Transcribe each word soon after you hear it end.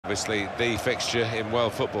obviously the fixture in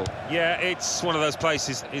world football. Yeah, it's one of those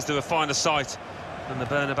places. Is there a finer sight than the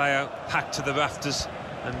Bernabeu packed to the rafters,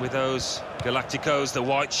 and with those Galacticos, the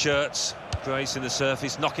white shirts, gracing the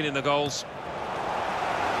surface, knocking in the goals.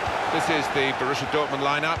 This is the Borussia Dortmund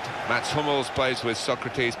lineup. Mats Hummels plays with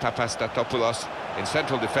Socrates Papastatopoulos in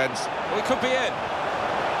central defence. Well, he could be in.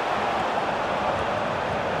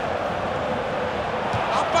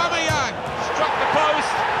 Aubameyang struck the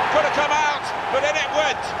post, could have come out, but in it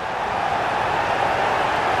went.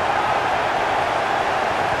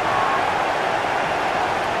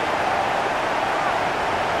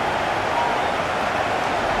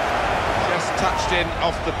 Touched in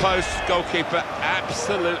off the post, goalkeeper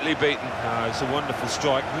absolutely beaten. No, it's a wonderful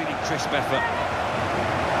strike, really crisp effort.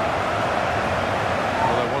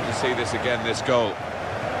 Well, I want to see this again, this goal.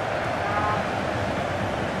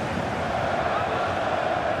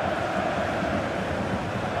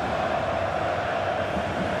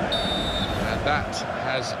 And that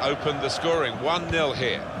has opened the scoring, 1-0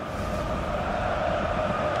 here.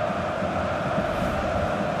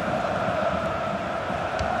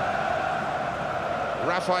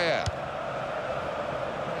 Raphael.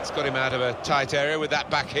 It's got him out of a tight area with that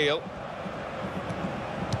back heel.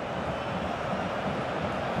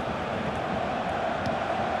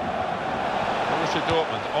 Borussia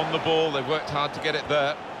Dortmund on the ball, they've worked hard to get it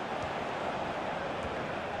there.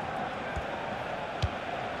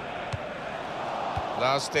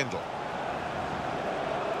 Lars Stindl.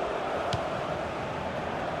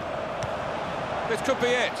 This could be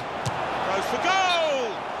it. Goes for goal!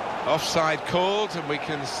 Offside called, and we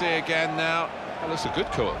can see again now. That looks a good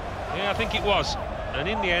call. Yeah, I think it was. And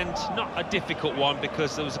in the end, not a difficult one,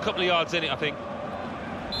 because there was a couple of yards in it, I think.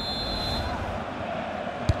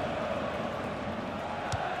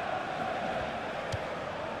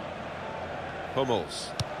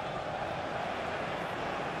 Hummels.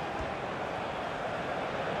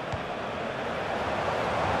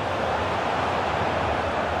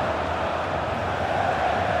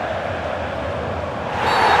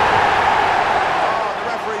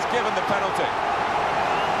 Penalty.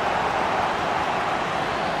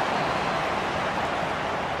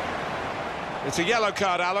 It's a yellow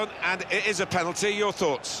card, Alan, and it is a penalty. Your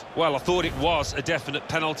thoughts? Well, I thought it was a definite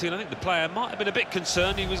penalty, and I think the player might have been a bit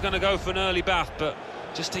concerned. He was going to go for an early bath, but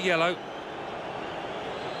just a yellow.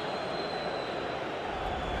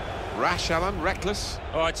 Rash, Alan, reckless.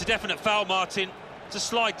 All right, it's a definite foul, Martin. It's a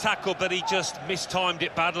slide tackle, but he just mistimed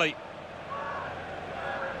it badly.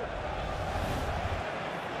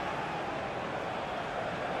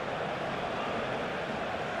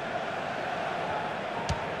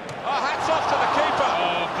 Hats off to the keeper.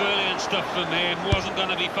 Oh, brilliant stuff from him. Wasn't going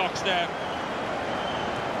to be Fox there.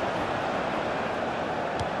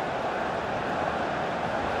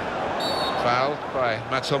 Foul by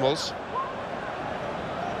Mats Hummels.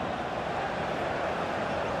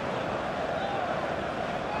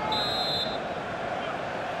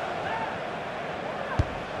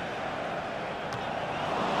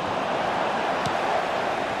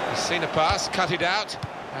 He's seen a pass, cut it out.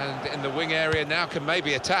 And in the wing area now can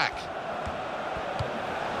maybe attack.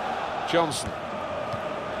 Johnson.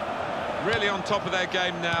 Really on top of their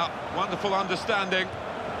game now. Wonderful understanding.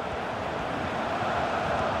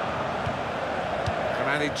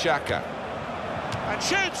 Granit Xhaka. And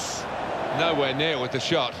shoots! Nowhere near with the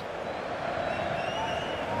shot.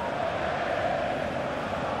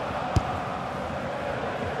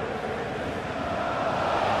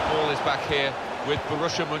 Ball is back here with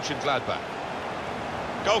Borussia Mönchengladbach.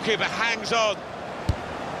 Goalkeeper hangs on.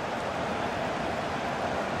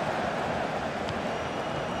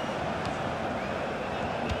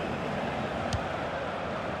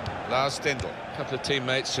 Lars Stindl, a couple of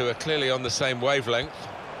teammates who are clearly on the same wavelength.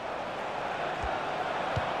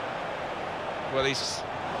 Well, he's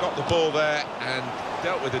got the ball there and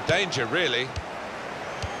dealt with the danger, really.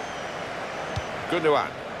 Gundogan.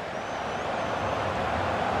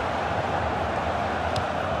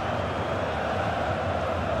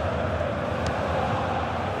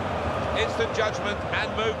 Instant judgment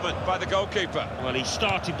and movement by the goalkeeper. Well, his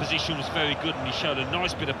starting position was very good, and he showed a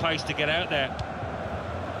nice bit of pace to get out there.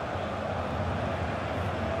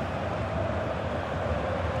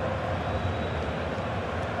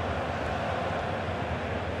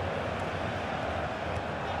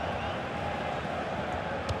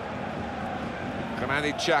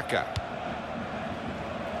 Granit Xhaka.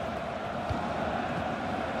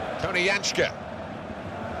 Tony Janschke.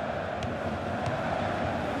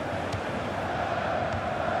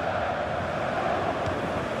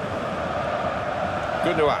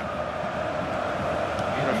 Gundogan.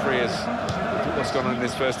 The referee has looked at what's gone on in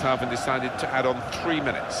this first half and decided to add on 3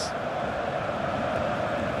 minutes.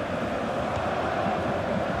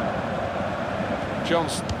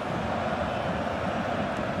 Johnson.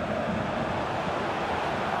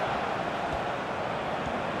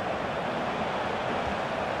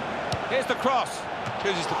 Here's the cross.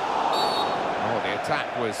 Chooses to... Oh, the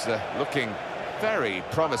attack was looking very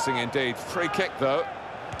promising indeed. Free kick, though.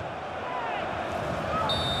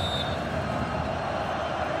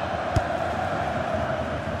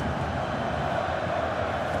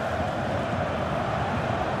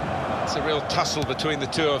 It's a real tussle between the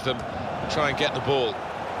two of them to try and get the ball.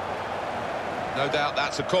 No doubt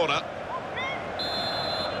that's a corner.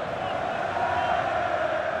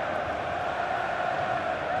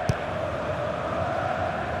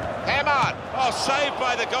 Oh, saved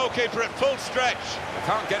by the goalkeeper at full stretch.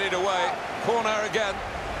 Can't get it away. Corner again.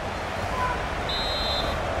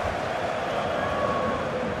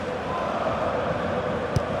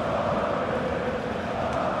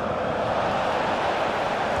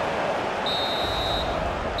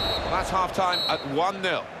 Well, that's half-time at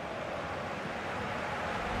 1-0.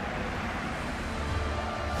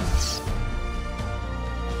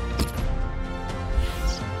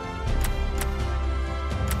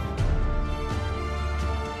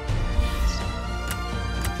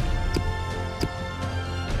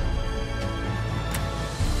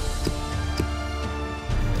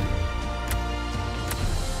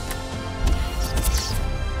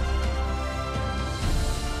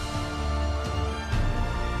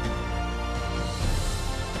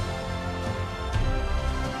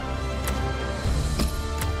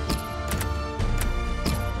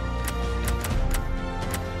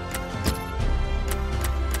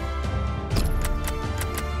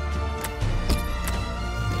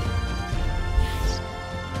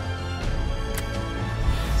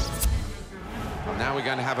 Now we're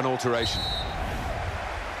going to have an alteration.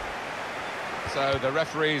 So the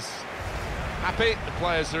referee's happy, the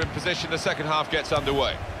players are in position, the second half gets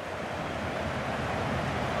underway.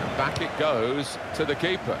 And back it goes to the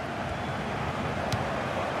keeper.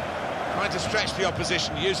 Trying to stretch the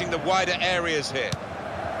opposition, using the wider areas here.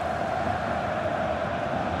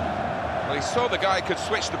 Well, he saw the guy could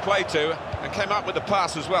switch the play to, and came up with the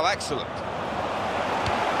pass as well, excellent.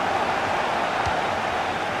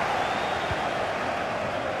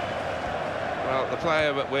 Well, the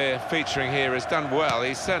player that we're featuring here has done well.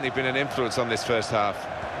 He's certainly been an influence on this first half.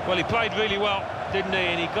 Well, he played really well, didn't he?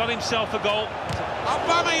 And he got himself a goal.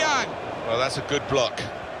 Aubameyang! Well, that's a good block.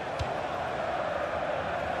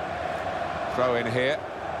 Throw in here.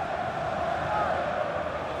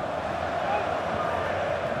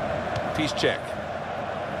 Piszczek.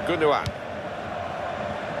 Gundogan.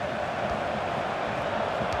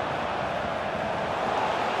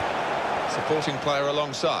 Supporting player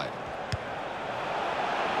alongside.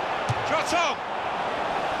 Shot on!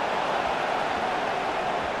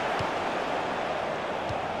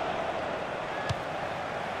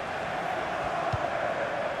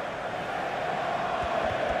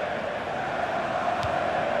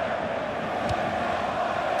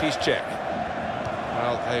 Piszczek.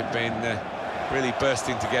 Well, they've been really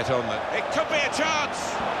bursting to get on there. It could be a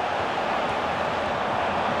chance!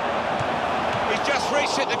 He's just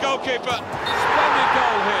reached it, the goalkeeper. Splendid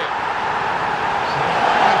goal here.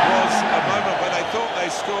 That was a moment when they thought they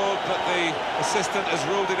scored, but the assistant has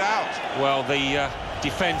ruled it out. Well, the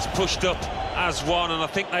defence pushed up as one, and I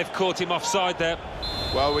think they've caught him offside there.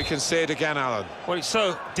 Well, we can see it again, Alan. Well, it's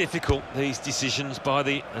so difficult, these decisions by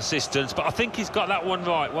the assistants, but I think he's got that one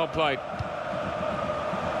right. Well played.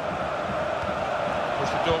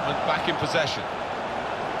 Borussia Dortmund back in possession.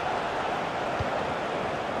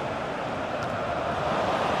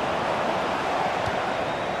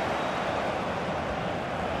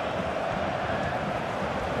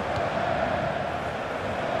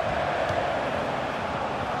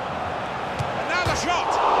 And now the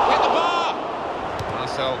shot! Hit the bar!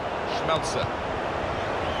 Marcel Schmelzer.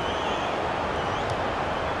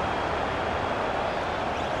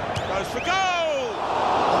 Goes for goal!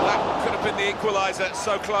 Oh, that could have been the equaliser,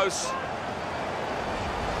 so close.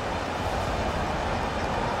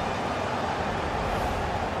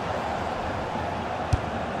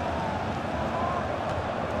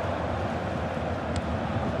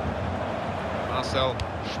 Marcel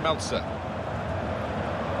Schmelzer.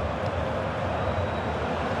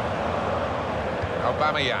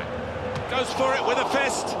 Aubameyang goes for it with a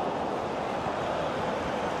fist.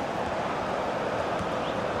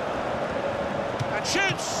 And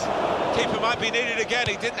shoots! Keeper might be needed again,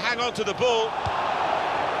 he didn't hang on to the ball.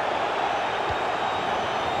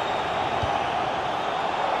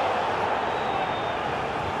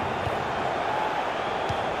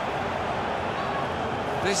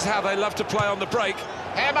 this is how they love to play on the break.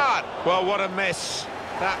 Hamad! Well, what a miss.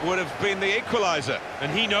 That would have been the equaliser. And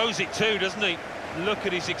he knows it too, doesn't he? Look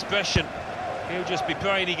at his expression. He'll just be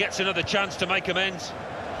praying he gets another chance to make amends.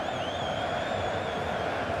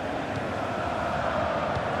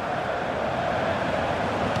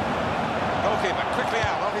 Goalkeeper quickly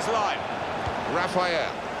out of his line.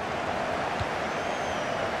 Raphael.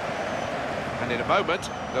 And in a moment,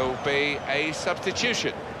 there will be a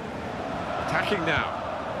substitution. Attacking now.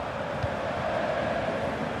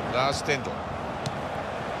 Lars Stindl.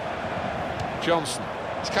 Johnson.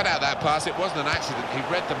 He's cut out that pass. It wasn't an accident. He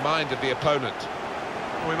read the mind of the opponent.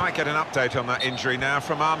 We might get an update on that injury now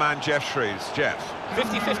from our man Jeff Shreves. Jeff.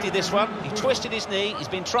 50-50 this one. He twisted his knee. He's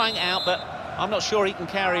been trying it out, but I'm not sure he can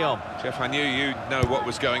carry on. Jeff, I knew you'd know what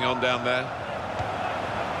was going on down there.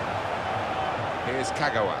 Here's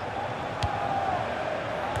Kagawa.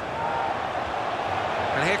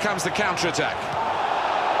 And here comes the counter-attack.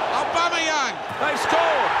 Aubameyang! They've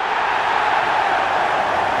scored!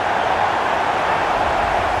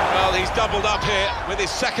 Well, he's doubled up here with his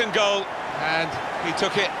second goal, and he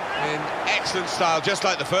took it in excellent style, just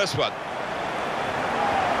like the first one.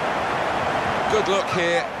 Good look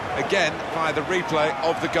here, again, by the replay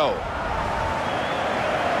of the goal.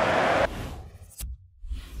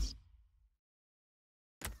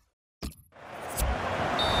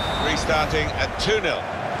 Restarting at 2-0.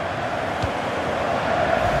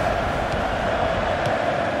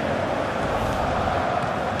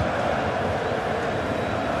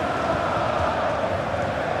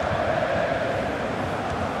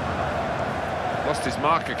 Lost his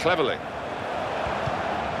marker cleverly.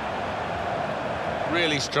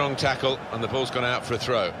 Really strong tackle, and the ball's gone out for a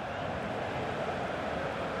throw.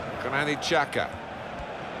 Granit Xhaka.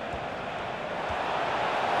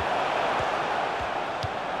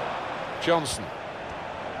 Johnson.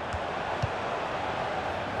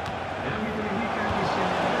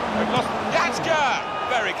 They've lost Yatska!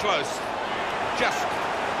 Very close. Just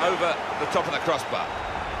over the top of the crossbar.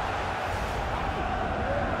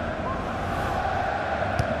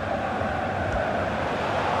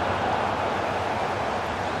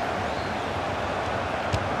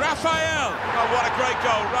 Raphael! Oh, what a great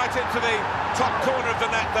goal, right into the top corner of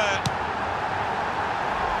the net there.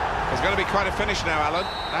 There's going to be quite a finish now, Alan.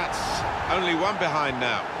 That's only one behind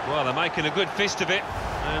now. Well, they're making a good fist of it,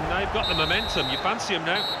 and they've got the momentum. You fancy them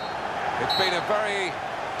now. It's been a very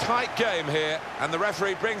tight game here, and the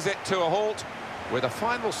referee brings it to a halt with a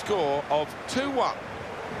final score of 2-1.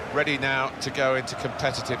 Ready now to go into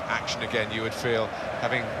competitive action again, you would feel,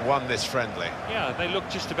 having won this friendly. Yeah, they look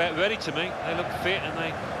just about ready to me. They look fit,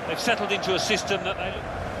 and they've settled into a system that they look...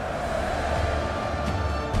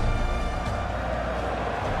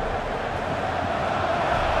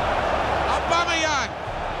 Aubameyang!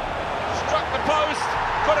 Struck the post,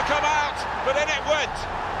 could have come out, but in it went.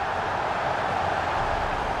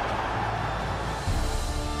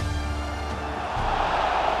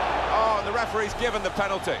 Oh, and the referee's given the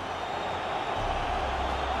penalty.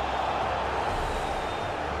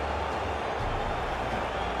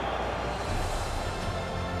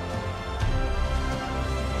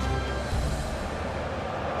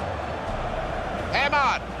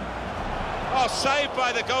 Hamad! Oh, saved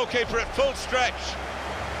by the goalkeeper at full stretch.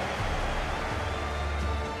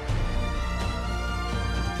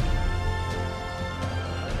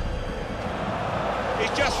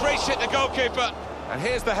 He's just reached it, the goalkeeper. And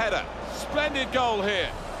here's the header. Splendid goal here.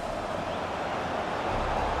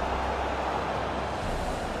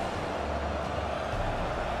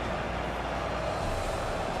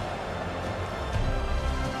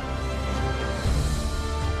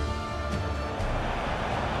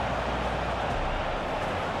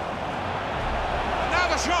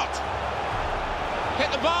 Shot!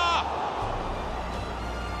 Hit the bar!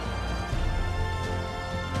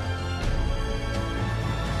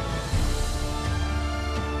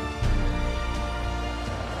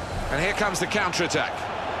 And here comes the counter-attack.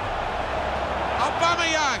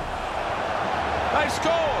 Aubameyang! They've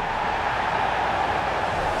scored!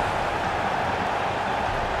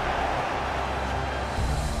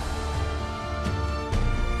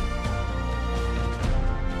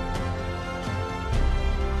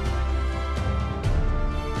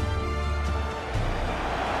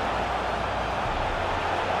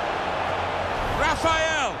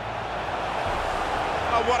 Raphael!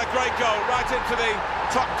 Oh, what a great goal, right into the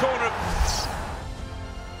top corner.